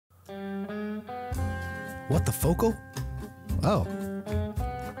What the Focal? Oh,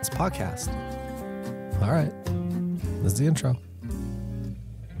 it's a podcast. All right, this is the intro.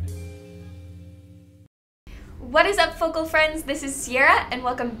 What is up, Focal friends? This is Sierra, and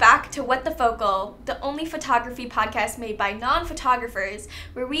welcome back to What the Focal, the only photography podcast made by non-photographers,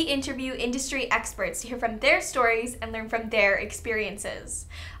 where we interview industry experts to hear from their stories and learn from their experiences.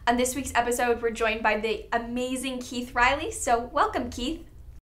 On this week's episode, we're joined by the amazing Keith Reilly, so welcome, Keith.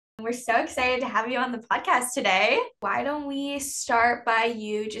 We're so excited to have you on the podcast today. Why don't we start by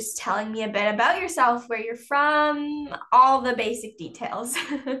you just telling me a bit about yourself, where you're from, all the basic details.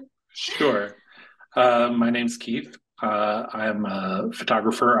 Sure. My name's Keith. I'm a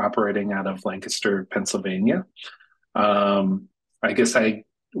photographer operating out of Lancaster, Pennsylvania. Where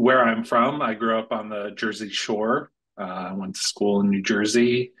I'm from, I grew up on the Jersey Shore. I went to school in New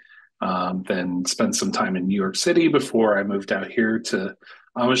Jersey, then spent some time in New York City before I moved out here to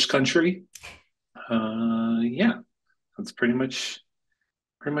Amish country. That's pretty much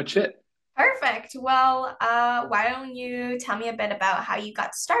it. Perfect. Well, why don't you tell me a bit about how you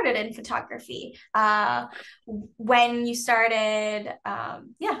got started in photography? When you started,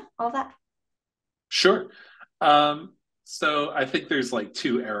 all that. Sure. So I think there's like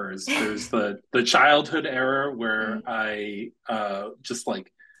two eras. There's the childhood era where I just like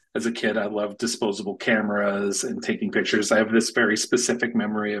as a kid, I loved disposable cameras and taking pictures. I have this very specific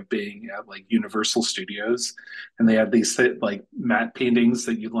memory of being at like Universal Studios, and they had these like matte paintings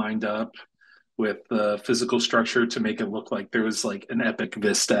that you lined up with the physical structure to make it look like there was like an epic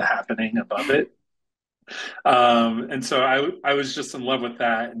vista happening above it. And so I was just in love with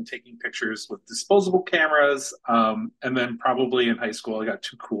that and taking pictures with disposable cameras. And then probably in high school, I got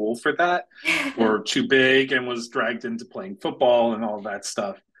too cool for that or too big and was dragged into playing football and all that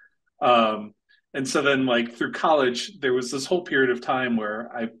stuff. And so then like through college, there was this whole period of time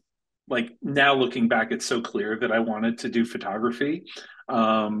where I like now looking back, it's so clear that I wanted to do photography.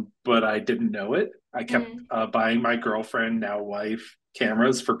 But I didn't know it. I kept buying my girlfriend, now wife,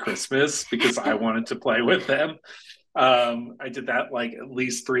 cameras for Christmas because I wanted to play with them. I did that like at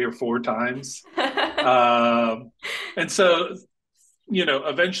least 3 or 4 times. And so,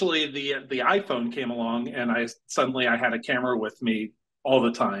 eventually the iPhone came along and I had a camera with me all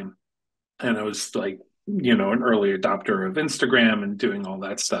the time. And I was like, an early adopter of Instagram and doing all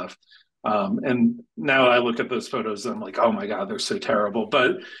that stuff. And now I look at those photos and I'm like, oh my God, they're so terrible.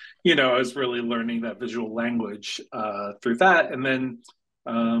 But, I was really learning that visual language through that. And then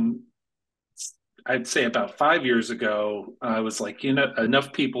I'd say about 5 years ago, I was like,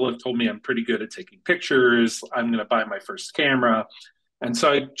 enough people have told me I'm pretty good at taking pictures. I'm going to buy my first camera. And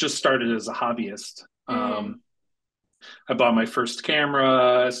so I just started as a hobbyist. I bought my first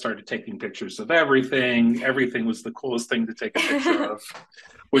camera, started taking pictures of everything. Everything was the coolest thing to take a picture of,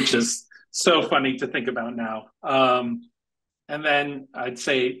 which is so funny to think about now. And then I'd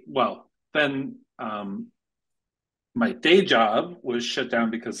say, my day job was shut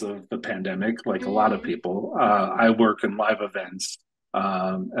down because of the pandemic, like a lot of people. I work in live events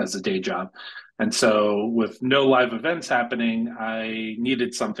as a day job. And so with no live events happening, I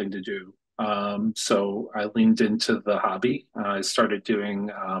needed something to do. So I leaned into the hobby. I started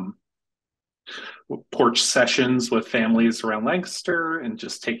doing porch sessions with families around Lancaster and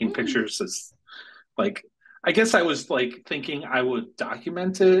just taking pictures as like, I guess I was like thinking I would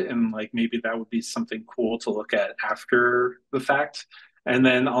document it and like maybe that would be something cool to look at after the fact. And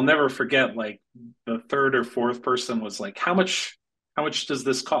then I'll never forget like the third or fourth person was like, how much does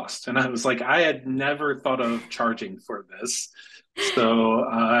this cost? And I was like, I had never thought of charging for this. So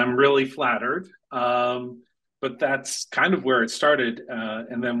I'm really flattered. But that's kind of where it started.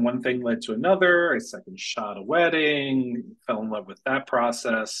 And then one thing led to another. I second shot a wedding, fell in love with that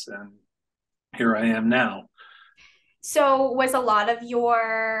process. And here I am now. So was a lot of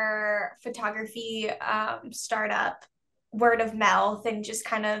your photography startup word of mouth and just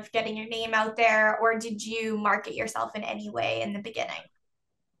kind of getting your name out there, or did you market yourself in any way in the beginning?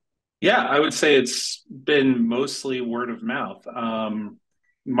 Yeah, I would say it's been mostly word of mouth.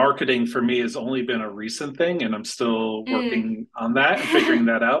 Marketing for me has only been a recent thing, and I'm still working on that and figuring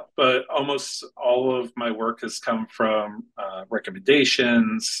that out. But almost all of my work has come from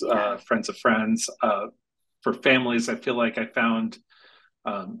recommendations, friends of friends. For families, I feel like I found,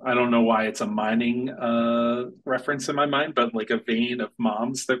 I don't know why it's a mining reference in my mind, but like a vein of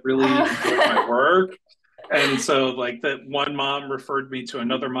moms that really enjoyed my work. And so like that one mom referred me to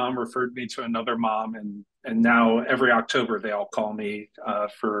another mom, referred me to another mom. And now every October they all call me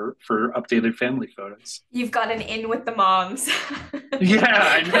for updated family photos. You've gotten in with the moms. Yeah,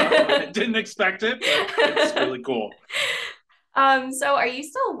 I know. I didn't expect it, but it's really cool. So are you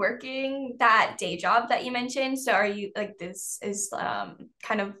still working that day job that you mentioned? So are you like this is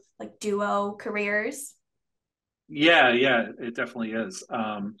kind of like duo careers? Yeah, yeah, it definitely is.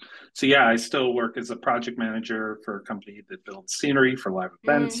 So yeah, I still work as a project manager for a company that builds scenery for live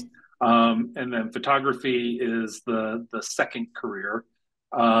events. Mm, And then photography is the second career.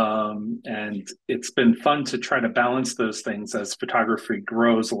 And it's been fun to try to balance those things as photography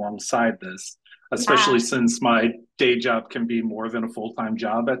grows alongside this, especially yeah. since my day job can be more than a full-time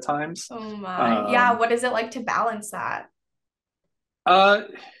job at times. Oh my. Yeah, Um, what is it like to balance that? uh,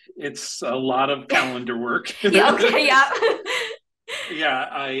 it's a lot of calendar work. Yeah, okay, yeah. Yeah,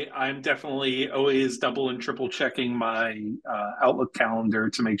 I'm definitely always double and triple checking my Outlook calendar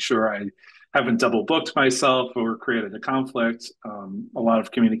to make sure I haven't double booked myself or created a conflict. A lot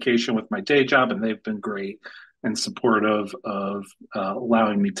of communication with my day job, and they've been great and supportive of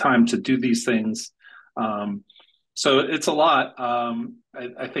allowing me time to do these things. Um, so it's a lot.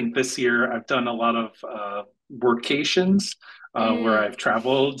 I think this year I've done a lot of workations where Mm, I've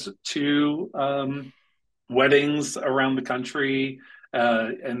traveled to weddings around the country,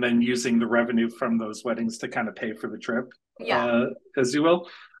 and then using the revenue from those weddings to kind of pay for the trip, yeah. uh, as you will,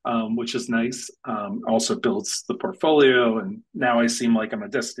 which is nice. Also builds the portfolio, and now I seem like I'm a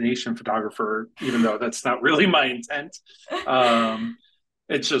destination photographer, even though that's not really my intent. Um,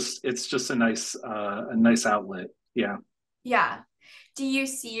 it's just a nice outlet. Yeah. Yeah. Do you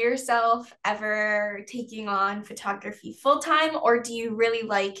see yourself ever taking on photography full time, or do you really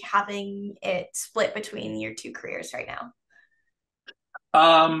like having it split between your two careers right now?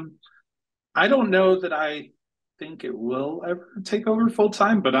 Um, I don't know that I think it will ever take over full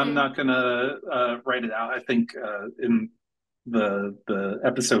time, but I'm Mm, not gonna write it out. I think in the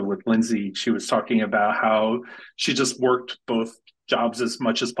episode with Lindsay, she was talking about how she just worked both jobs as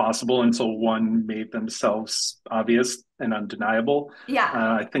much as possible until one made themselves obvious and undeniable. yeah.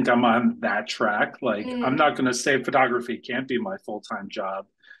 I think I'm on that track. Like, I'm Mm, not going to say photography can't be my full time job.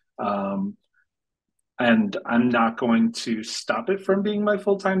 Um, and I'm not going to stop it from being my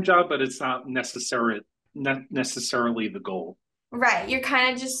full time job, but it's not necessarily the goal. right. You're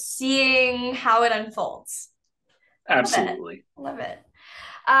kind of just seeing how it unfolds. Love it. Absolutely. Love it.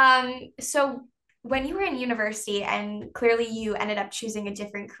 So when you were in university and clearly you ended up choosing a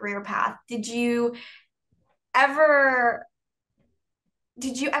different career path, ever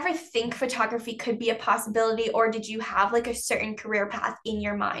did you ever think photography could be a possibility, or did you have like a certain career path in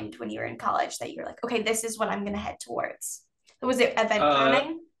your mind when you were in college that you're like, okay, this is what I'm going to head towards? Was it event Uh,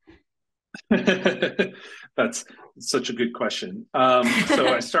 planning? That's such a good question. So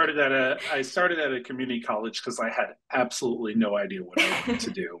I started at a community college because I had absolutely no idea what I wanted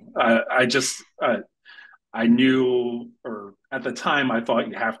to do. I knew, or at the time, I thought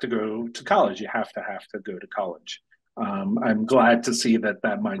you have to go to college. You have to go to college. I'm glad to see that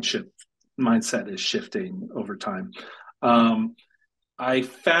mindset is shifting over time. Um, I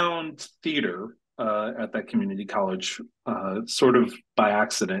found theater at that community college sort of by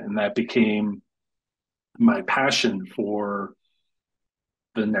accident, and that became my passion for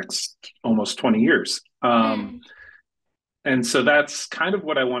the next almost 20 years. Mm, And so that's kind of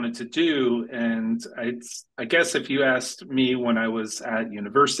what I wanted to do. And I guess if you asked me when I was at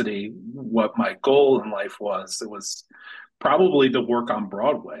university what my goal in life was, it was probably to work on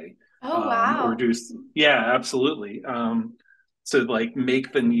Broadway, oh, or wow. do, yeah, absolutely. To like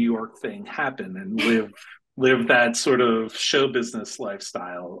make the New York thing happen and live that sort of show business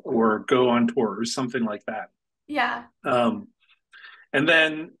lifestyle or go on tour or something like that. Yeah. Um, and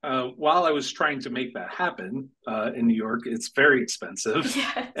then while I was trying to make that happen in New York, it's very expensive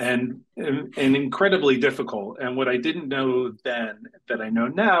Yes. and incredibly difficult. And what I didn't know then that I know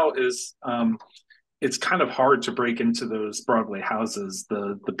now is it's kind of hard to break into those Broadway houses.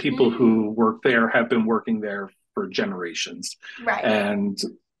 The people Mm, who work there have been working there for generations, right. and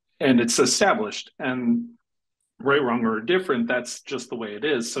and it's established. And right, wrong, or different, that's just the way it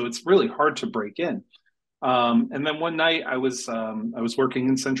is. So it's really hard to break in. And then one night I was working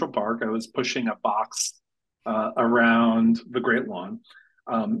in Central Park. I was pushing a box around the Great Lawn,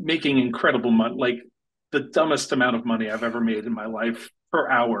 making incredible money, like the dumbest amount of money I've ever made in my life per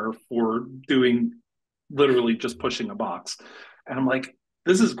hour for doing literally just pushing a box. And I'm like,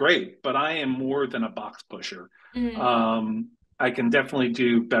 this is great, but I am more than a box pusher. Mm, I can definitely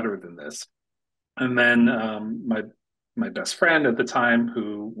do better than this. And then my best friend at the time,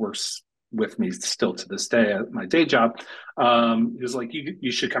 who works with me still to this day at my day job, he was like,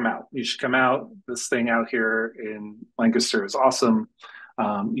 you should come out. You should come out. This thing out here in Lancaster is awesome.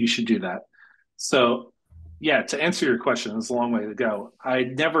 You should do that." So Yeah, to answer your question, it's a long way to go. I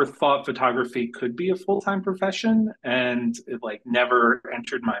never thought photography could be a full-time profession, and it like never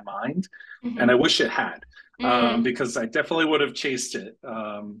entered my mind. And I Hmm. wish it had, because I definitely would have chased it,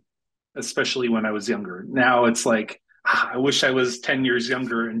 especially when I was younger. Now it's like, I wish I was 10 years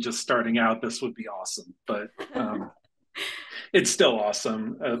younger and just starting out. This would be awesome. But it's still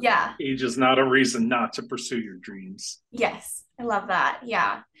awesome. Yeah. Age is not a reason not to pursue your dreams. Yes. I love that.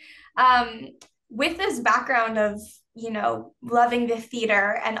 Yeah. Um, with this background of, loving the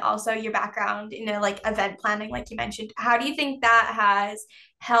theater and also your background in like event planning, like you mentioned, how do you think that has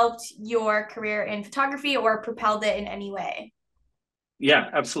helped your career in photography or propelled it in any way? Yeah,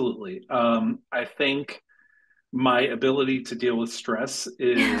 absolutely. I think my ability to deal with stress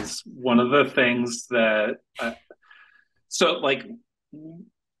is one of the things that so like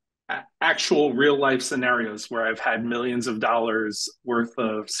actual real life scenarios where I've had millions of dollars worth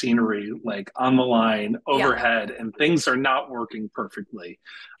of scenery like on the line Yeah. overhead and things are not working perfectly.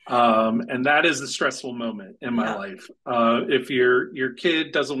 And that is a stressful moment in my Yeah. life. If your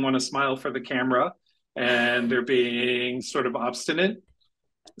kid doesn't want to smile for the camera and they're being sort of obstinate,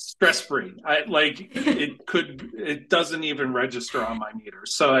 stress free. I like it doesn't even register on my meter.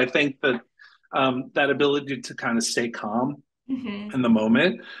 So I think that that ability to kind of stay calm Hmm. in the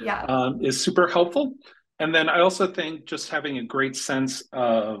moment Yeah. is super helpful. And then I also think just having a great sense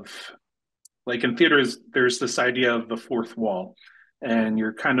of like in theaters, there's this idea of the fourth wall. And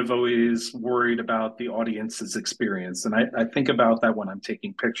you're kind of always worried about the audience's experience. And I think about that when I'm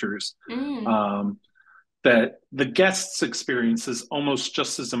taking pictures. Mm. Um, that the guest's experience is almost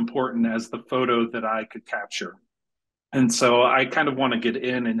just as important as the photo that I could capture. And so I kind of want to get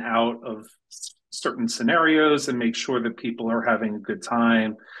in and out of certain scenarios and make sure that people are having a good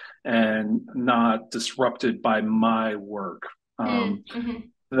time and not disrupted by my work. Um, Mm-hmm.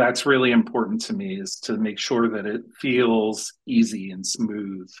 that's really important to me is to make sure that it feels easy and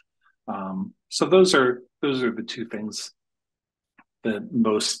smooth. So those are the two things that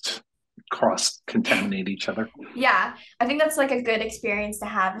most cross contaminate each other. Yeah, I think that's like a good experience to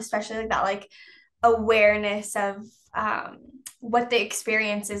have, especially like that like awareness of um, what the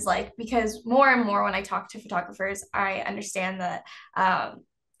experience is like. Because more and more when I talk to photographers, I understand that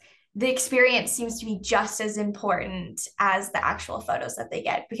the experience seems to be just as important as the actual photos that they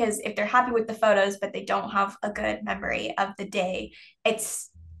get. Because if they're happy with the photos, but they don't have a good memory of the day, it's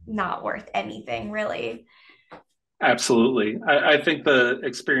not worth anything, really. Absolutely. I think the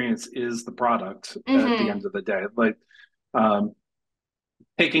experience is the product at the Mm-hmm. end of the day. Like um,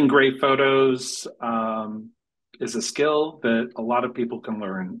 taking great photos is a skill that a lot of people can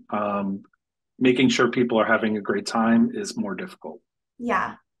learn. Making sure people are having a great time is more difficult.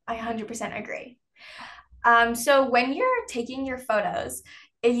 Yeah, I 100% agree. So when you're taking your photos,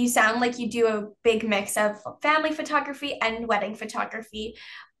 you sound like you do a big mix of family photography and wedding photography.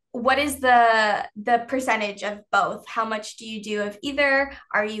 What is the percentage of both? How much do you do of either?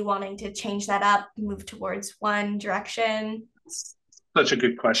 Are you wanting to change that up, move towards one direction? Such a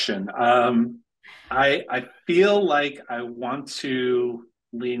good question. I feel like I want to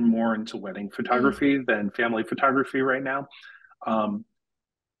lean more into wedding Mm, photography than family photography right now. Um,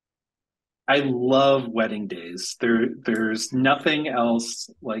 I love wedding days. There's nothing else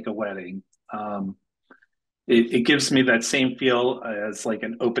like a wedding. Um, it gives me that same feel as like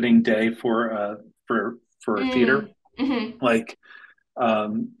an opening day for a theater, mm, mhm. like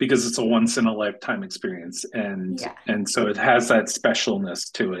because it's a once in a lifetime experience, Yeah. and so it has that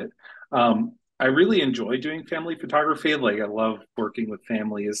specialness to it. I really enjoy doing family photography. Like I love working with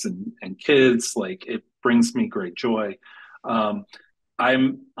families and kids. Like it brings me great joy. Um, I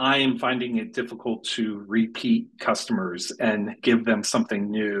am finding it difficult to repeat customers and give them something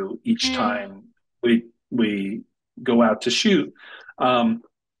new each Mm, time we go out to shoot. Um,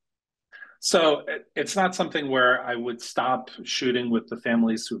 so it's not something where I would stop shooting with the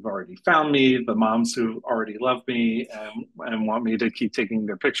families who've already found me, the moms who already love me and want me to keep taking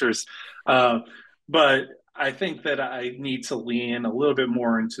their pictures. But I think that I need to lean a little bit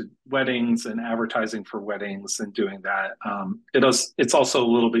more into weddings and advertising for weddings and doing that. It's also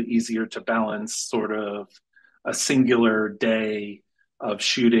a little bit easier to balance sort of a singular day of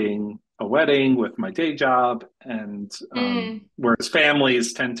shooting a wedding with my day job and mm. whereas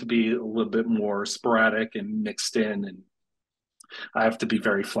families tend to be a little bit more sporadic and mixed in and I have to be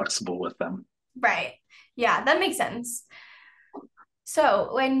very flexible with them. Right. Yeah, that makes sense. So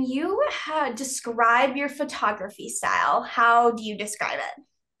when you describe your photography style, how do you describe it?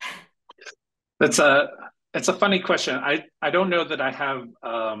 That's a it's a funny question. I don't know that I have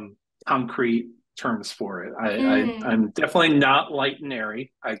concrete terms for it. Mm, I'm definitely not light and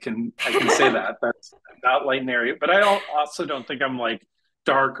airy. I can say that. That's not light and airy, but I also don't think I'm like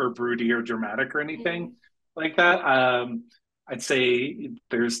dark or broody or dramatic or anything mm, like that. I'd say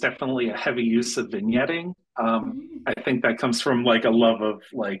there's definitely a heavy use of vignetting. mm. I think that comes from like a love of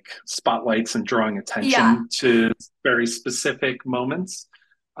like spotlights and drawing Yeah. attention to very specific moments.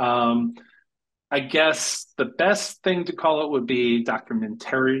 Um, I guess the best thing to call it would be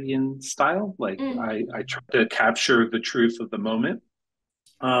documentarian style. Like Mm, I try to capture the truth of the moment,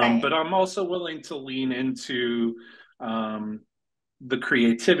 but right. I'm also willing to lean into um, the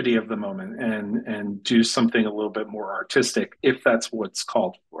creativity of the moment and do something a little bit more artistic if that's what's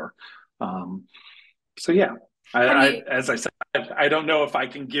called for. Um, so yeah, Have you, as I said, I don't know if I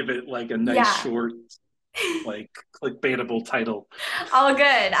can give it like a nice yeah. short like clickbaitable title. All good.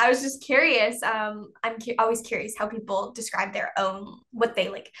 I was just curious. Always curious how people describe their own, what they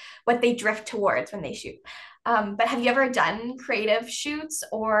like, what they drift towards when they shoot. But have you ever done creative shoots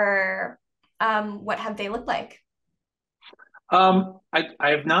or what have they looked like? I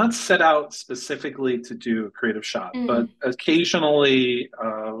have not set out specifically to do a creative shot, but Mm, occasionally,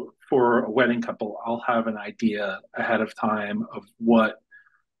 for a wedding couple, I'll have an idea ahead of time of what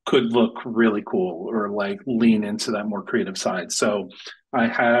could look really cool or like lean into that more creative side. So I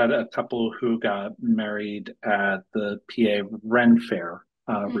had a couple who got married at the PA Ren Fair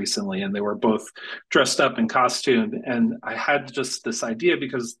mm, recently, and they were both dressed up in costume. And I had just this idea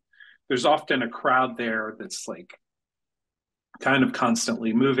because there's often a crowd there that's like kind of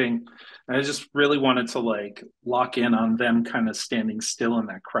constantly moving. And I just really wanted to like lock in on them kind of standing still in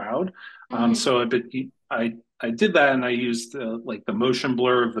that crowd. mm, So I did that and I used like the motion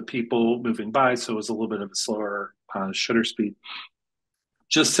blur of the people moving by. So it was a little bit of a slower shutter speed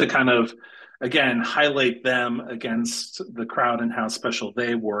just to kind of, again, highlight them against the crowd and how special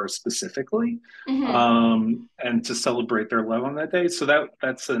they were specifically, mm. and to celebrate their love on that day. So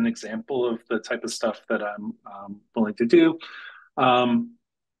that's an example of the type of stuff that I'm willing to do. Um,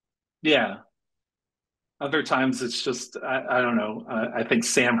 yeah. Other times it's just I don't know. I think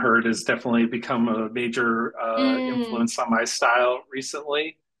Sam Hurd has definitely become a major Mm. influence on my style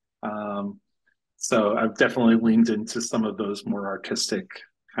recently. Um, so I've definitely leaned into some of those more artistic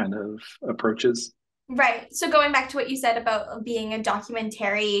kind of approaches. Right. So going back to what you said about being a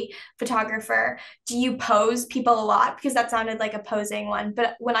documentary photographer, do you pose people a lot? Because that sounded like a posing one,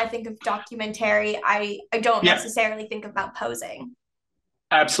 but when I think of documentary, I don't Yeah, necessarily think about posing.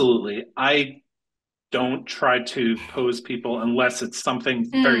 absolutely. I don't try to pose people unless it's something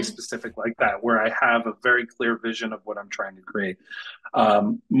very Mm, specific like that, where I have a very clear vision of what I'm trying to create.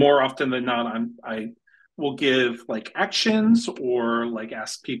 More often than not, I will give like actions or like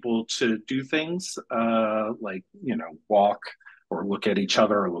ask people to do things, like walk or look at each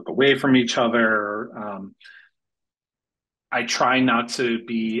other or look away from each other. I try not to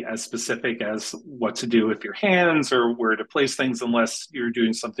be as specific as what to do with your hands or where to place things unless you're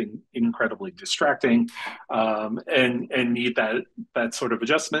doing something incredibly distracting, and need that sort of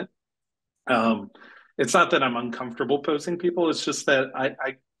adjustment. Um, it's not that I'm uncomfortable posing people. It's just that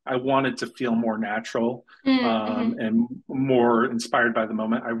I wanted to feel more natural, mm, mhm. and more inspired by the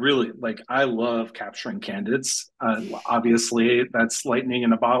moment. I really like. I love capturing candidates. Obviously, that's lightning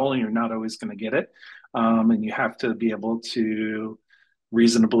in a bottle, and you're not always going to get it. And you have to be able to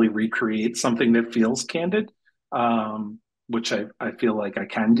reasonably recreate something that feels candid, which I feel like I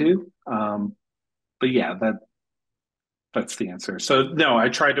can do. But yeah, that's the answer. So no, I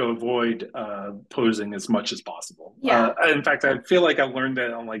try to avoid posing as much as possible. Yeah. In fact, I feel like I learned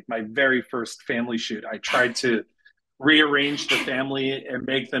that on like my very first family shoot. I tried to rearrange the family and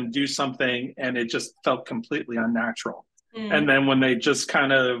make them do something, and it just felt completely unnatural. And Mm. then when they just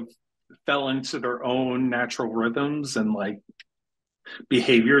kind of fell into their own natural rhythms and like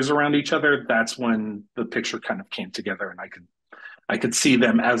behaviors around each other, that's when the picture kind of came together, and I could see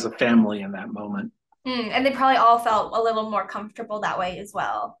them as a family in that moment. Mm. And they probably all felt a little more comfortable that way as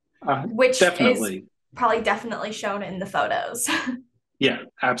well, Uh, which is Definitely. probably definitely shown in the photos. Yeah,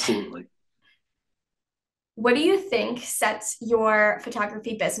 absolutely. What do you think sets your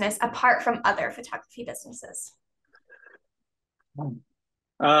photography business apart from other photography businesses?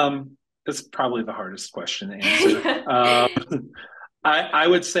 That's probably the hardest question to answer. I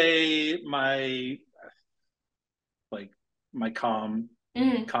would say like my calming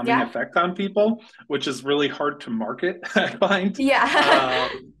Yeah. effect on people, which is really hard to market. I find, Yeah.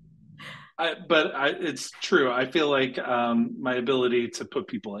 it's true. I feel like my ability to put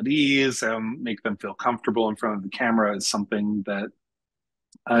people at ease and make them feel comfortable in front of the camera is something that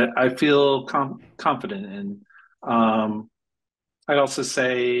I feel confident in. I'd also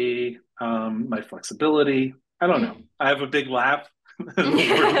say my flexibility. I don't know. I have a big laugh, the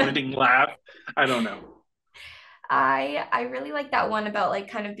award-winning laugh. I don't know. I really like that one about like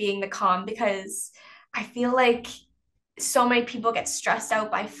kind of being the calm because I feel like so many people get stressed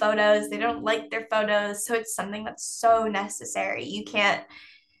out by photos. They don't like their photos, so it's something that's so necessary. You can't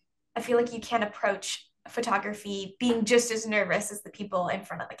I feel like you can't approach photography being just as nervous as the people in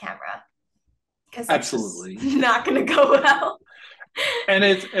front of the camera because that's just Absolutely. not going to go well. And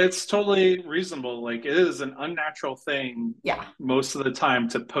it's totally reasonable. Like it is an unnatural thing Yeah. most of the time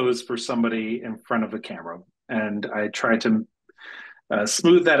to pose for somebody in front of a camera. And I try to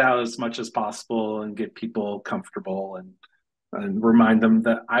smooth that out as much as possible and get people comfortable and remind them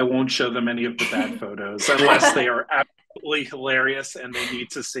that I won't show them any of the bad photos unless they are absolutely hilarious and they need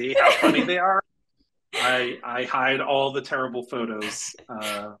to see how funny they are. I hide all the terrible photos.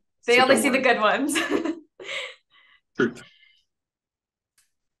 They So only don't see the worry. good ones. Truth.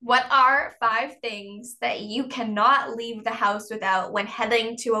 What are 5 things that you cannot leave the house without when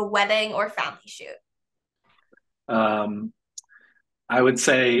heading to a wedding or family shoot? Um, I would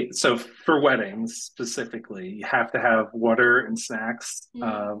say so for weddings specifically, you have to have water and snacks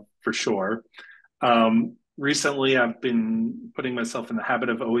for sure. Recently, I've been putting myself in the habit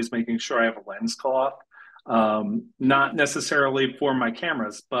of always making sure I have a lens cloth, not necessarily for my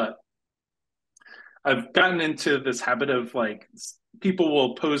cameras, but I've gotten into this habit of like people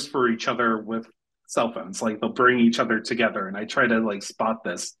will pose for each other with cell phones, like they'll bring each other together, and I try to like spot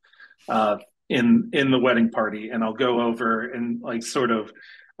this uh, in the wedding party, and I'll go over and like sort of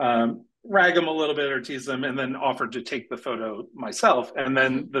rag them a little bit or tease them, and then offer to take the photo myself. And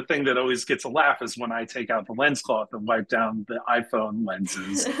then the thing that always gets a laugh is when I take out the lens cloth and wipe down the iPhone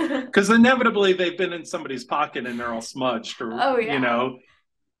lenses, because inevitably they've been in somebody's pocket and they're all smudged, or Oh you yeah. know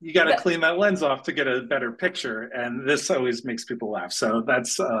you got to That, clean that lens off to get a better picture, and this always makes people laugh. So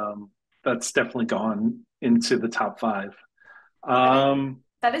that's definitely gone into the top 5. that um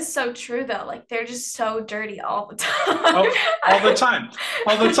that is so true though. Like they're just so dirty all the time. all the time,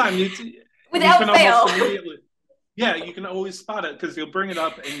 all the time. You can Without almost fail. immediately, yeah, you can always spot it because you'll bring it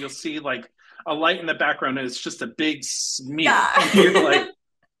up and you'll see like a light in the background and it's just a big smear, Yeah. and you're like,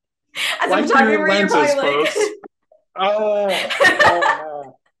 As a wipe photographer, your you're lenses, probably folks. Oh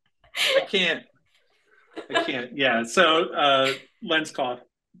no, I can't. I can't. Yeah. So lens cloth,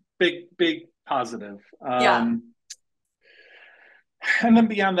 big positive. Yeah. And then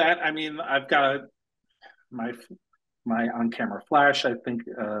beyond that, I mean, I've got my my on camera flash. I think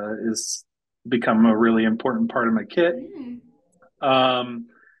is become a really important part of my kit. Mm. Um,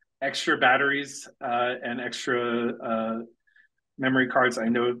 Extra batteries and extra memory cards. I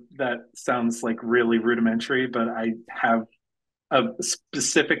know that sounds like really rudimentary, but I have a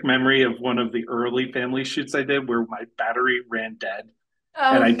specific memory of one of the early family shoots I did where my battery ran dead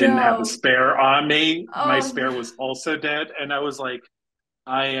and Oh I didn't have a no. spare on me. My Oh spare no. was also dead, and I was like,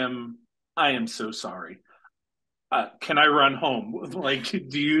 I am, I am so sorry. Can I run home? Like,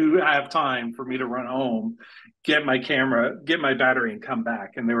 do you have time for me to run home, get my camera, get my battery, and come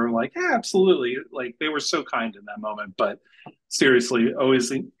back? And they were like, yeah, absolutely. Like, they were so kind in that moment. But seriously,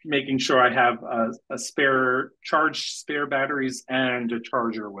 always making sure I have a spare, charged spare batteries and a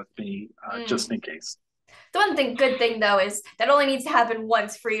charger with me just Mm. in case. The one thing, good thing though, is that only needs to happen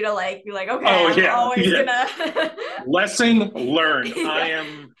once for you to like be like, okay, Oh, I'm yeah. always Yeah. gonna. Lesson learned. I Yeah.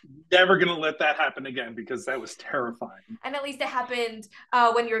 am never going to let that happen again because that was terrifying. And at least it happened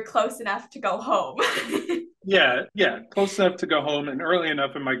when you were close enough to go home. Yeah, yeah, close enough to go home and early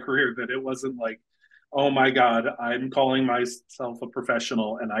enough in my career that it wasn't like, oh my God, I'm calling myself a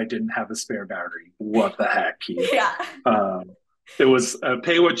professional and I didn't have a spare battery. What the heck, Keith? Yeah. Um, it was a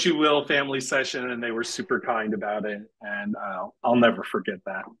pay what you will family session, and they were super kind about it, and I'll never forget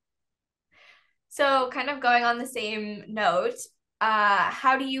that. So, kind of going on the same note,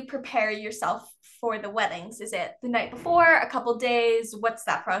 how do you prepare yourself for the weddings? Is it the night before, a couple days? What's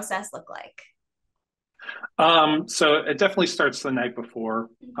that process look like? So it definitely starts the night before.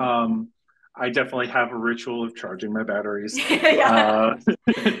 Mhm. Um, I definitely have a ritual of charging my batteries, Yeah.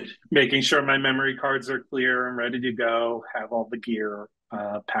 uh, making sure my memory cards are clear and ready to go, have all the gear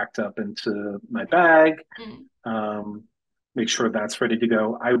packed up into my bag, Mm. um, make sure that's ready to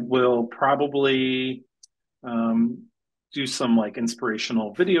go. I will probably um, do some like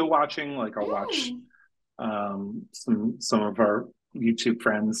inspirational video watching, like I'll watch Mm. some of our YouTube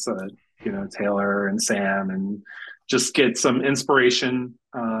friends, Taylor and Sam, and just get some inspiration.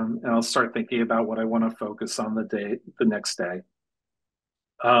 And I'll start thinking about what I want to focus on the next day.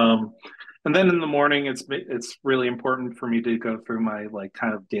 Um, and then in the morning, it's really important for me to go through my like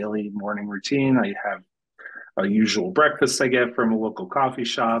kind of daily morning routine. I have a usual breakfast I get from a local coffee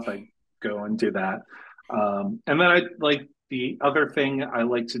shop. I go and do that. And then I like the other thing I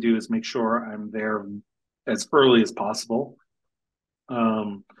like to do is make sure I'm there as early as possible,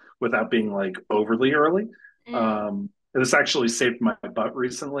 um, without being like overly early. Mm. This actually saved my butt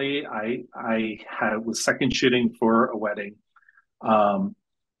recently. I was second shooting for a wedding, um,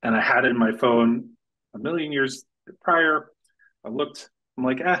 and I had it in my phone a million years prior. I looked. I'm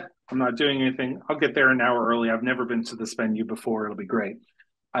like, I'm not doing anything. I'll get there an hour early. I've never been to this venue before. It'll be great.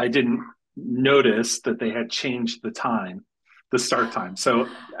 I didn't notice that they had changed the time, the start time. So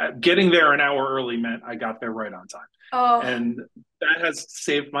getting there an hour early meant I got there right on time. Oh, And that has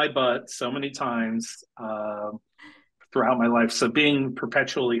saved my butt so many times throughout my life. So being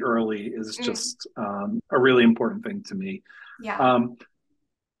perpetually early is mm. just a really important thing to me. Yeah. Um,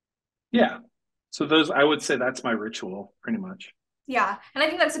 yeah. So those, I would say that's my ritual pretty much. Yeah. And I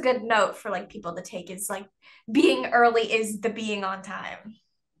think that's a good note for like people to take is like being early is the being on time.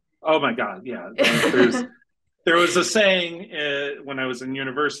 Oh my God. Yeah. There was a saying when I was in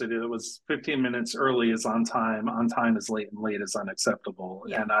university that was 15 minutes early is on time is late, and late is unacceptable.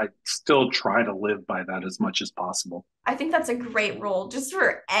 Yeah. And I still try to live by that as much as possible. I think that's a great rule just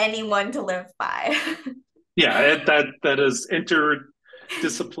for anyone to live by. Yeah, that is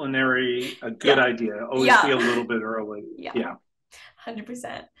interdisciplinary, a good Yeah. idea. Always be Yeah. a little bit early. Yeah. Yeah.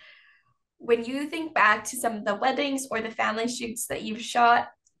 100%. When you think back to some of the weddings or the family shoots that you've shot,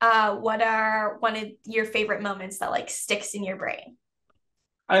 what are one of your favorite moments that like sticks in your brain?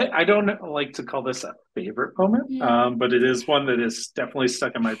 I don't like to call this a favorite moment, Mm. but it is one that is definitely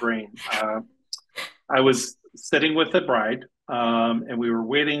stuck in my brain. I was sitting with the bride, and we were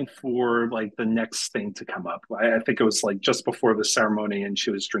waiting for like the next thing to come up. I think it was like just before the ceremony, and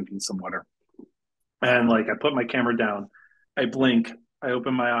she was drinking some water. And like I put my camera down, I blink, I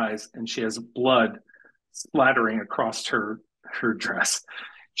open my eyes, and she has blood splattering across her dress.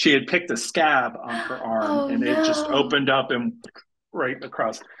 She had picked a scab on her arm, Oh and it just no. opened up and right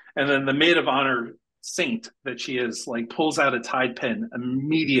across. And then the maid of honor saint that she is like pulls out a Tide pen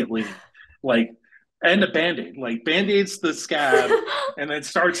immediately, like and a band-aid, like band-aids the scab and then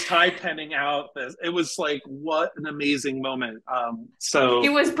starts Tide penning out. It was like what an amazing moment. He So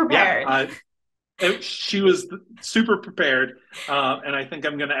was yeah, prepared. she was super prepared, and I think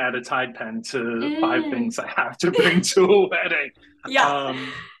I'm going to add a Tide pen to five Mm. things I have to bring to a wedding. Yeah.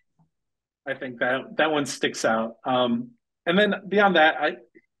 Um, I think that one sticks out. And then beyond that,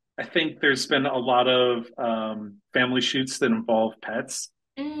 I think there's been a lot of family shoots that involve pets,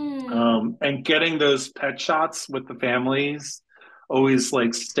 Mm. and getting those pet shots with the families always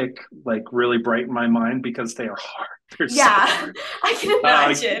like stick like really bright in my mind because they are hard. They're so Yeah. hard. I can Uh,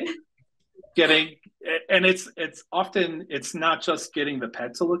 imagine. getting and it's often it's not just getting the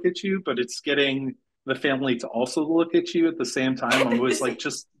pet to look at you, but it's getting the family to also look at you at the same time. I'm always like,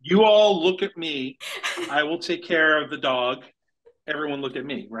 just you all look at me. I will take care of the dog. Everyone look at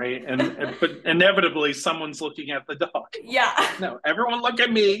me, right? And but inevitably someone's looking at the dog. Yeah. No, everyone look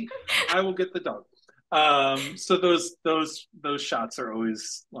at me. I will get the dog. So those shots are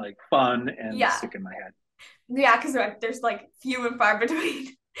always like fun and Yeah. stick in my head. Yeah, because there's like few and far between.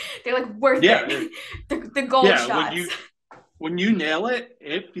 They're like worth Yeah, it. The gold yeah. shots. When you nail it,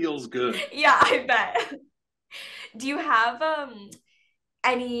 it feels good. Yeah, I bet. Do you have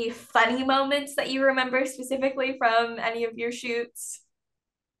any funny moments that you remember specifically from any of your shoots?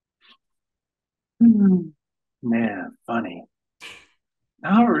 Man, funny.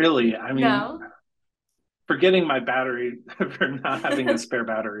 Not really. I mean, No? forgetting my battery for not having a spare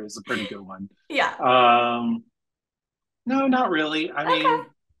battery is a pretty good one. Yeah. Um, no, not really. I Okay. mean,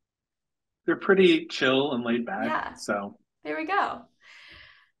 they're pretty chill and laid back. Yeah. So, There we go.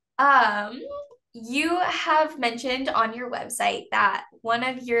 Um, you have mentioned on your website that one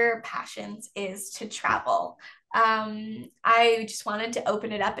of your passions is to travel. I just wanted to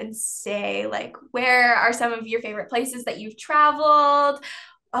open it up and say, like, where are some of your favorite places that you've traveled?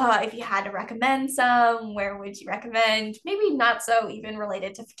 If you had to recommend some, where would you recommend? Maybe not so even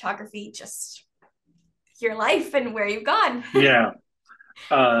related to photography, just your life and where you've gone. yeah.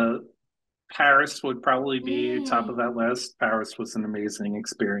 Uh, Paris would probably be top of Mm, that list. Paris was an amazing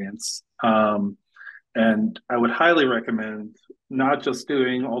experience. And I would highly recommend not just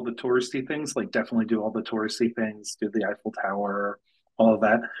doing all the touristy things, like definitely do all the touristy things, do the Eiffel Tower, all of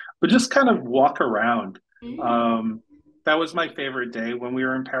that, but just kind of walk around. mm, Um, that was my favorite day when we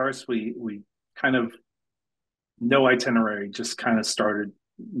were in Paris. We kind of no itinerary, just kind of started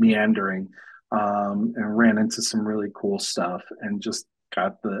meandering, and ran into some really cool stuff and just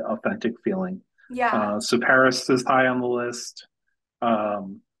got the authentic feeling. yeah. So Paris is high on the list.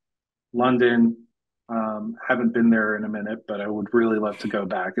 Um, London, Haven't been there in a minute, but I would really love to go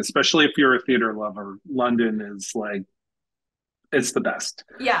back, especially if you're a theater lover. London is like, it's the best.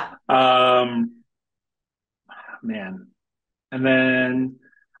 Yeah. Um, man. And then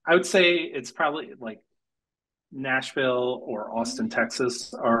I would say it's probably like Nashville or Austin, Mhm.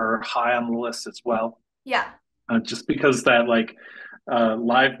 Texas are high on the list as well. Yeah. Just because that like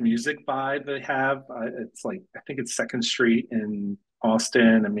live music vibe they have. It's like I think it's Second Street in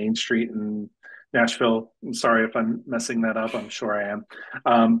Austin and Main Street in Nashville. I'm sorry if I'm messing that up. I'm sure I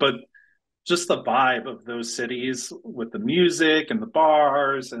am. But just the vibe of those cities with the music and the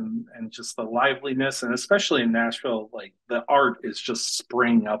bars and just the liveliness, and especially in Nashville, like the art is just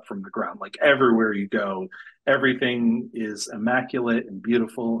springing up from the ground. Like everywhere you go, everything is immaculate and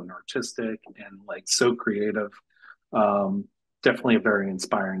beautiful and artistic and like so creative. um, Definitely a very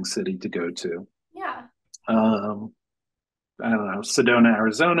inspiring city to go to. Yeah. um, I don't know, Sedona,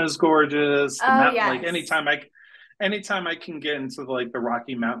 Arizona is gorgeous. The Oh, mount, like yes. anytime I can get into like the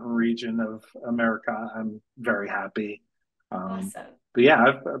Rocky Mountain region of America, I'm very happy. Um, Awesome. but yeah,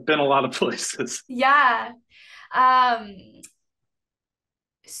 I've been a lot of places. Yeah. Um,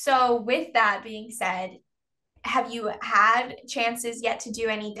 so with that being said, have you had chances yet to do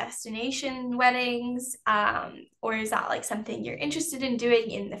any destination weddings? Or is that like something you're interested in doing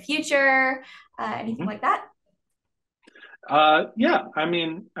in the future? Anything Mhm. like that? Yeah, I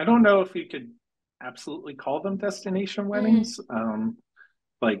mean, I don't know if you could absolutely call them destination Mm. weddings.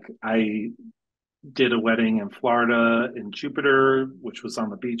 Like I did a wedding in Florida in Jupiter, which was on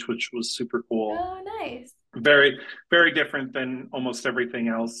the beach, which was super cool. Oh, nice. Very, very different than almost everything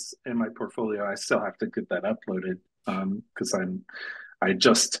else in my portfolio. I still have to get that uploaded because I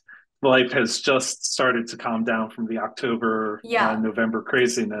just life has just started to calm down from the October, Yeah. November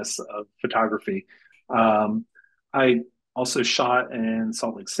craziness of photography. Um, I also shot in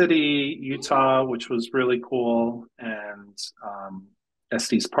Salt Lake City, Okay. Utah, which was really cool, and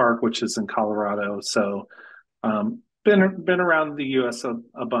Estes Park, which is in Colorado. So been around the U.S.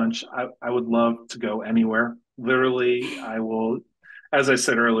 a bunch. I would love to go anywhere. Literally, I will. As I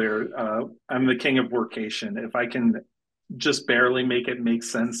said earlier, I'm the king of workation. If I can just barely make it make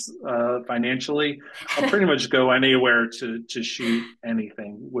sense financially, I'll pretty much go anywhere to shoot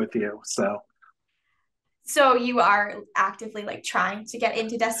anything with you. So So you are actively like trying to get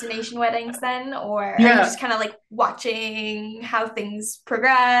into destination weddings then, or are you yeah, just kind of like watching how things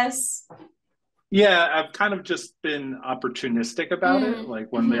progress? yeah, I've kind of just been opportunistic about it. Mm, Like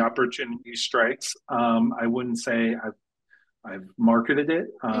when the hmm opportunity strikes, I wouldn't say I've marketed it.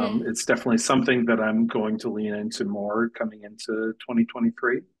 mm. It's definitely something that I'm going to lean into more coming into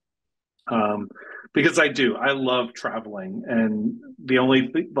 2023. Um, because I love traveling, and the only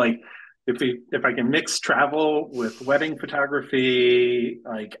thing, like, if I can mix travel with wedding photography,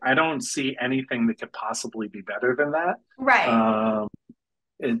 like, I don't see anything that could possibly be better than that. Right. Um,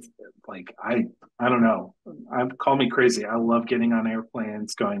 it's like I don't know. I call me crazy. I love getting on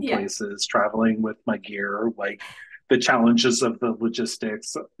airplanes, going Yeah. places, traveling with my gear, like the challenges of the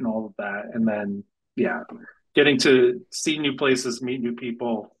logistics and all of that. And then yeah, getting to see new places, meet new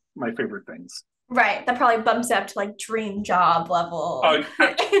people, my favorite things. Right. That probably bumps it up to like dream job level. Oh,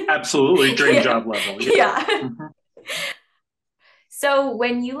 absolutely dream Yeah. job level. Yeah. Yeah. Mhm. So,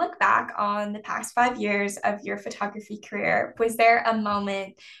 when you look back on the past 5 years of your photography career, was there a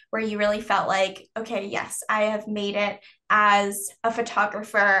moment where you really felt like, okay, yes, I have made it as a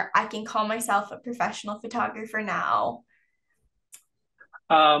photographer. I can call myself a professional photographer now?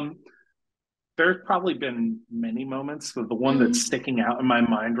 Um, there's probably been many moments. So the one that's Mm. sticking out in my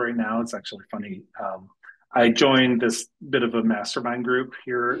mind right now, it's actually funny. I joined this bit of a mastermind group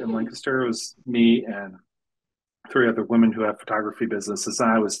here in Mm. Lancaster. It was me and three other women who have photography businesses.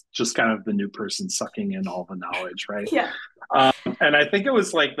 And I was just kind of the new person sucking in all the knowledge, right? Yeah. Um, and I think it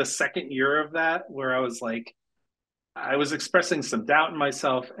was like the second year of that where I was like, I was expressing some doubt in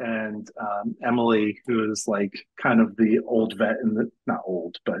myself, and Emily, who is like kind of the old vet, and not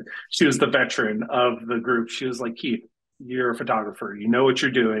old, but she was the veteran of the group. She was like, Keith, you're a photographer. You know what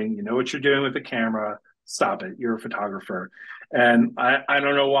you're doing. You know what you're doing with the camera. Stop it. You're a photographer. And I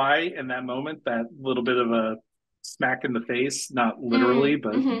don't know why in that moment, that little bit of a smack in the face, not literally, Mm.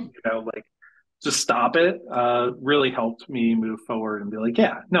 but, Hmm. like, just stop it, really helped me move forward and be like,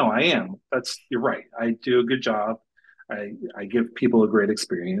 yeah, no, I am. You're right. I do a good job. I give people a great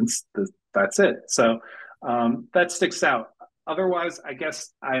experience. That's it. So that sticks out. Otherwise, I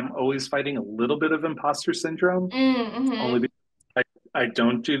guess I'm always fighting a little bit of imposter syndrome, only Mm-hmm. because I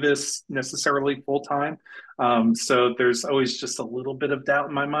don't do this necessarily full time. So there's always just a little bit of doubt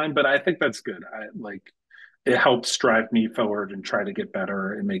in my mind, but I think that's good. I like it helps drive me forward and try to get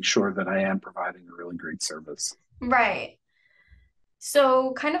better and make sure that I am providing a really great service. Right.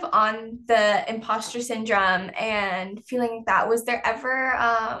 So, kind of on the imposter syndrome and feeling like that, was there ever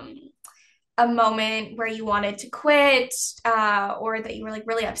a moment where you wanted to quit, or that you were like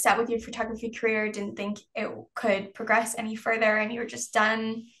really upset with your photography career, didn't think it could progress any further, and you were just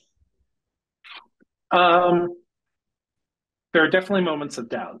done? Um, there are definitely moments of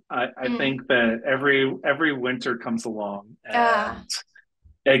doubt. I Mm. think that every winter comes along Uh, and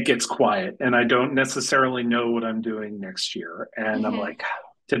it gets quiet, and I don't necessarily know what I'm doing next year. And I'm mhm. like,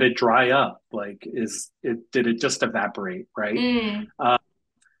 did it dry up? Like, is it did it just evaporate? Right. Mm. Uh,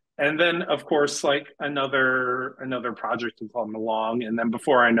 and then, of course, like another project will come along, and then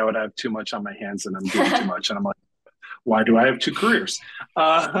before I know it, I have too much on my hands, and I'm doing too much, and I'm like, why do I have two careers?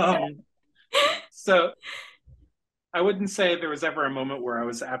 So I wouldn't say there was ever a moment where I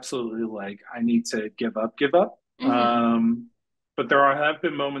was absolutely like, I need to give up. Mhm. But have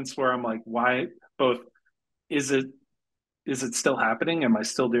been moments where I'm like, why? Both, is it is it still happening? Am I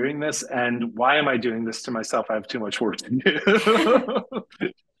still doing this? And why am I doing this to myself? I have too much work to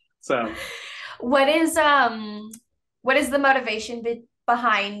do. So, What is what is the motivation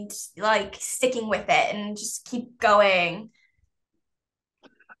behind like sticking with it and just keep going?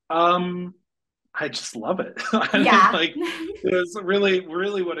 um, I just love it. I mean, Yeah. like, it's really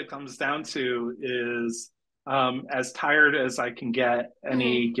what it comes down to is as tired as I can get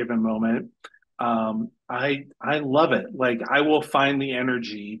any Mm. given moment. I love it. Like, I will find the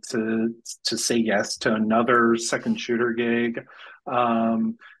energy to say yes to another second shooter gig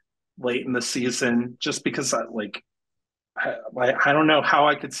um, late in the season, just because I don't know how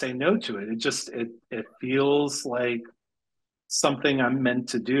I could say no to it. It feels like something I'm meant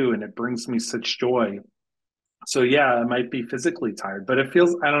to do, and it brings me such joy. So yeah, I might be physically tired, but it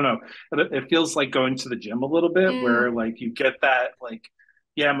feels, I don't know, it feels like going to the gym a little bit where Mm. like you get that like,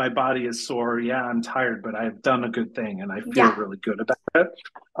 yeah, my body is sore, yeah, I'm tired, but I've done a good thing and I feel Yeah. really good about it.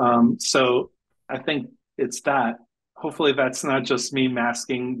 So I think it's that. Hopefully that's not just me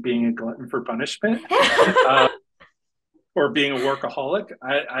masking being a glutton for punishment uh, or being a workaholic.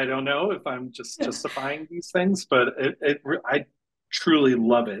 I don't know if I'm just justifying these things, but I truly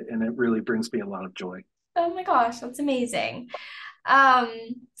love it, and it really brings me a lot of joy. Oh my gosh, that's amazing. Um,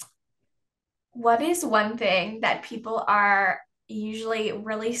 what is one thing that people are usually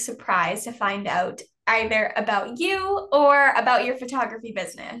really surprised to find out either about you or about your photography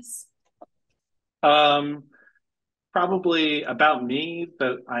business? Um, Probably about me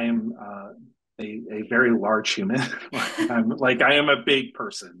that I am a very large human. I am a big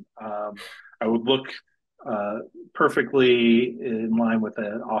person. I would look uh, perfectly in line with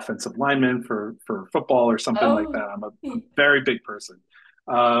an offensive lineman for football or something like Oh, that. I'm a very big person.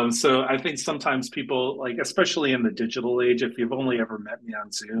 So I think sometimes people like, especially in the digital age, if you've only ever met me on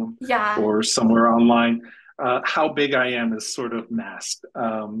Zoom yeah. or somewhere online, how big I am is sort of masked.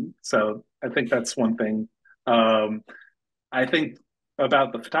 So I think that's one thing. Um, I think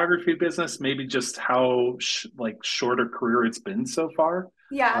about the photography business, maybe just how like short a career it's been so far.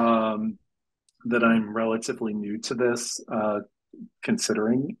 Yeah. Um, that I'm relatively new to this,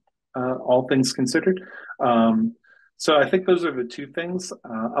 considering all things considered. Um, so I think those are the two things.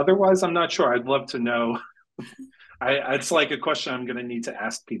 Otherwise, I'm not sure. I'd love to know. It's like a question I'm going to need to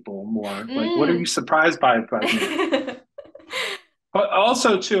ask people more. Like, what are you Mm. surprised by about me? But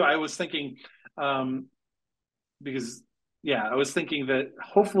also, too, I was thinking, um, because yeah, I was thinking that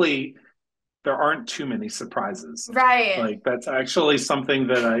hopefully there aren't too many surprises. Right. Like that's actually something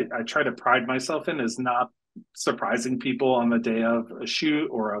that I try to pride myself in, is not surprising people on the day of a shoot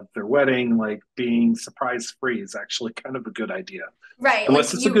or of their wedding. Like being surprise free is actually kind of a good idea, Right. Like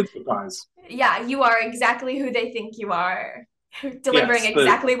unless it's a you, good surprise. yeah, you are exactly who they think you are, delivering Yes, the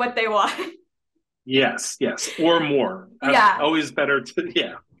exactly what they want. yes, or more. Yeah. Always better to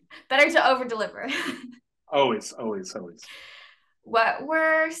yeah, Better to over deliver. always. What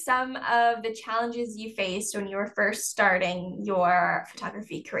were some of the challenges you faced when you were first starting your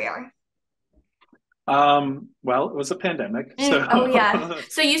photography career? Well, it was a pandemic, so Mm, oh yeah.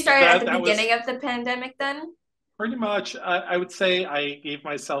 So you started at the that was beginning of the pandemic then? pretty much. I would say I gave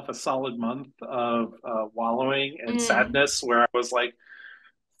myself a solid month of wallowing and Mm, sadness, where I was like,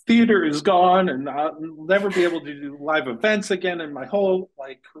 theater is gone, and I'll never be able to do live events again. And my whole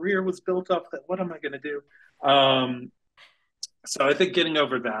like career was built up. That what am I going to do? Um, so I think getting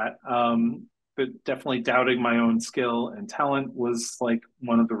over that, but definitely doubting my own skill and talent was like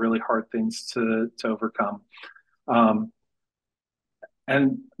one of the really hard things to overcome. Um,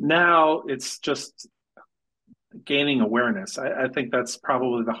 and now it's just gaining awareness. I think that's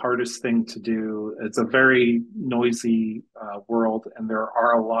probably the hardest thing to do. It's a very noisy world, and there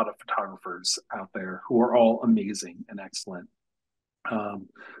are a lot of photographers out there who are all amazing and excellent.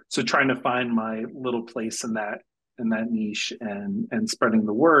 So trying to find my little place in that niche and spreading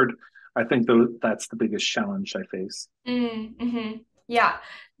the word, I think that's the biggest challenge I face. Mm-hmm. Yeah,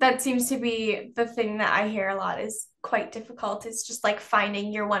 that seems to be the thing that I hear a lot is quite difficult. It's just like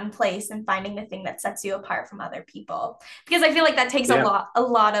finding your one place and finding the thing that sets you apart from other people. Because I feel like that takes Yeah. a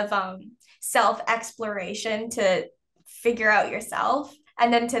lot of self-exploration to figure out yourself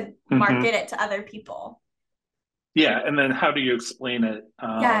and then to Mm-hmm. market it to other people. Yeah, and then how do you explain it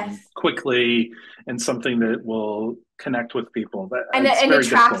Yes. quickly and something that will connect with people? That And it's and very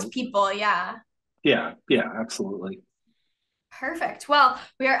attract difficult. people, yeah. Yeah, yeah, absolutely. Perfect. Well,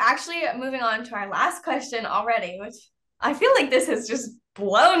 we are actually moving on to our last question already, which I feel like this has just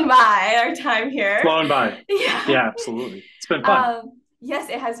blown by our time here. Flowing by. Yeah. Yeah, absolutely. It's been fun. Yes,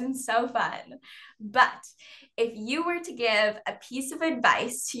 it has been so fun. But if you were to give a piece of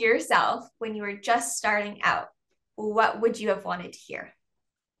advice to yourself when you were just starting out, what would you have wanted to hear?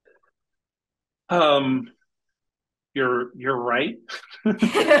 Um, you're right.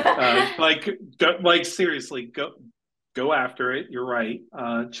 Like like seriously, go after it. You're right.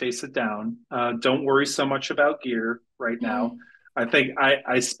 Chase it down. Don't worry so much about gear right now. Mm. I think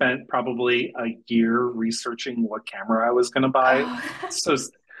I spent probably a year researching what camera I was going to buy. Oh, So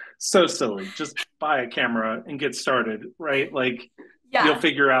so silly. Just buy a camera and get started, right? Like you'll yeah.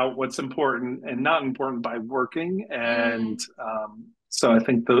 figure out what's important and not important by working. And Mm. so I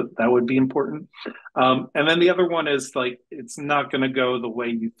think that would be important. And then the other one is like it's not going to go the way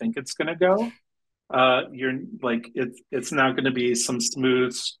you think it's going to go. You're like it's not going to be some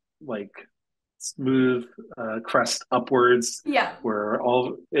like smooth crest upwards Yeah. where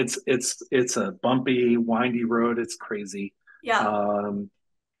all it's a bumpy windy road. It's crazy. Yeah. um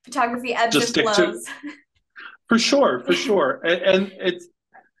Photography ebbs just and stick to flows. for sure and it's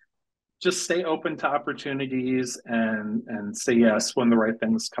just stay open to opportunities and say yes when the right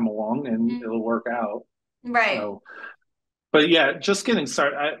things come along and Mm. it'll work out. Right. So but yeah, just getting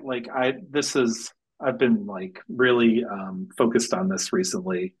started. I've been like really focused on this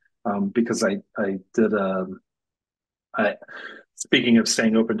recently because I did I speaking of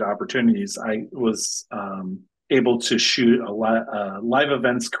staying open to opportunities, I was able to shoot a live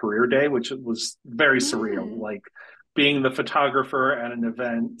events career day, which was very surreal. Mm. Like being the photographer at an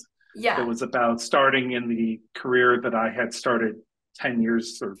event that Yeah. was about starting in the career that I had started 10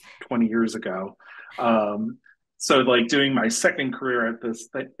 years or 20 years ago. Um, so like doing my second career at this,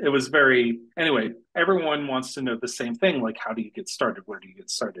 it was very, anyway, everyone wants to know the same thing. Like, how do you get started? Where do you get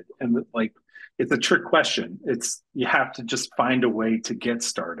started? And like, it's a trick question. It's, you have to just find a way to get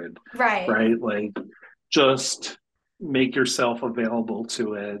started, Right. right? Like just make yourself available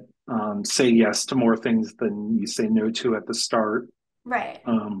to it. Say yes to more things than you say no to at the start, Right.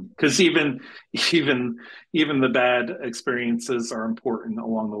 because even even the bad experiences are important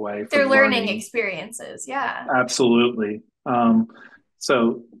along the way for They're learning learning. experiences. Yeah. Absolutely.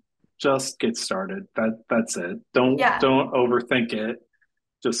 So just get started. That's it. Yeah. Don't overthink it.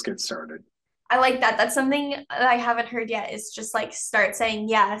 Just get started. I like that. That's something that I haven't heard yet is just like start saying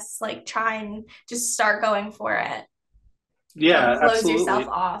yes, like try and just start going for it. Don't Yeah, close yourself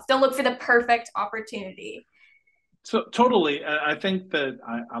absolutely. off. Don't look for the perfect opportunity. So totally. I think that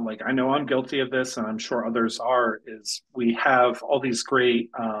I'm like I know I'm guilty of this, and I'm sure others are. Is we have all these great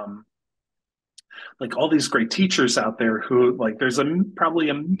like all these great teachers out there who like there's probably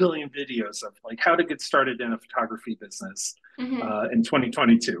a million videos of like how to get started in a photography business Mm-hmm. in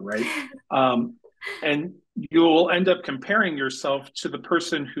 2022, right? um, and you will end up comparing yourself to the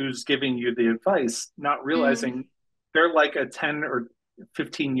person who's giving you the advice, not Mm. realizing they're like a 10 or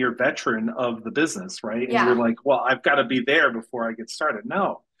 15-year veteran of the business, right? And you're Yeah. like, well, I've got to be there before I get started.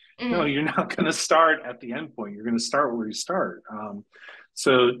 No, Mm. you're not going to start at the end point. You're going to start where you start.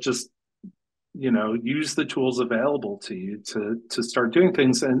 So just use the tools available to you to start doing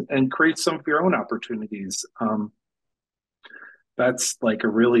things and create some of your own opportunities. That's like a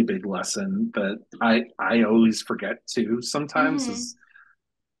really big lesson that I always forget to sometimes Mm-hmm. is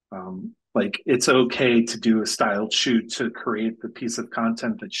like it's okay to do a styled shoot to create the piece of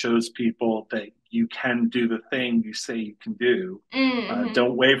content that shows people that you can do the thing you say you can do. Mm-hmm.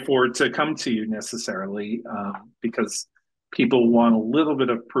 Don't wait for it to come to you necessarily, because people want a little bit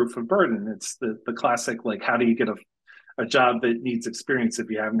of proof of burden. It's the classic, like, how do you get a job that needs experience if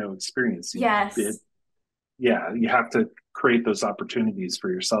you have no experience? Yes. Yeah, you have to create those opportunities for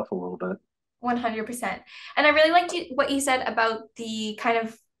yourself a little bit. 100%. And I really liked what you said about the kind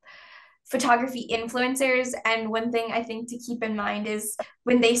of photography influencers. And one thing I think to keep in mind is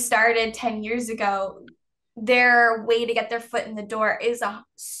when they started 10 years ago, their way to get their foot in the door is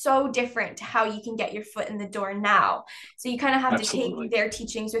so different to how you can get your foot in the door now. So you kind of have to Absolutely. take their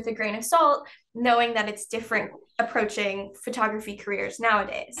teachings with a grain of salt, knowing that it's different approaching photography careers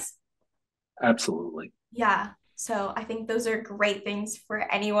nowadays. Absolutely. Yeah. So I think those are great things for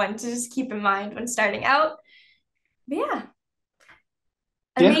anyone to just keep in mind when starting out. But yeah,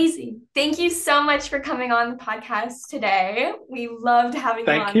 Yeah. amazing. Thank you so much for coming on the podcast today. We loved having you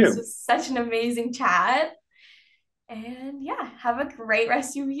Thank on. This you. was such an amazing chat. And yeah, have a great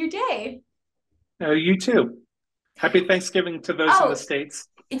rest of your day. You too. Happy Thanksgiving to those in the Oh, States.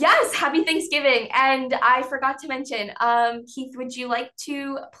 yes, happy Thanksgiving. And I forgot to mention, Keith, would you like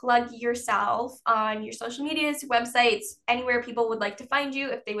to plug yourself on your social medias, websites, anywhere people would like to find you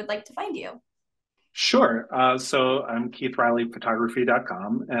if they would like to find you? Sure. So I'm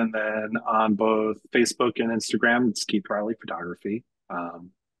KeithReillyPhotography.com. And then on both Facebook and Instagram, it's Keith Reilly Photography.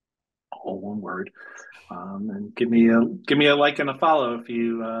 All one word. And give me a like and a follow if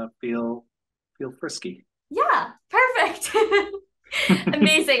you feel frisky. Yeah, perfect.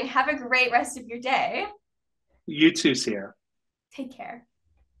 Amazing. Have a great rest of your day. You too, Sierra. Take care.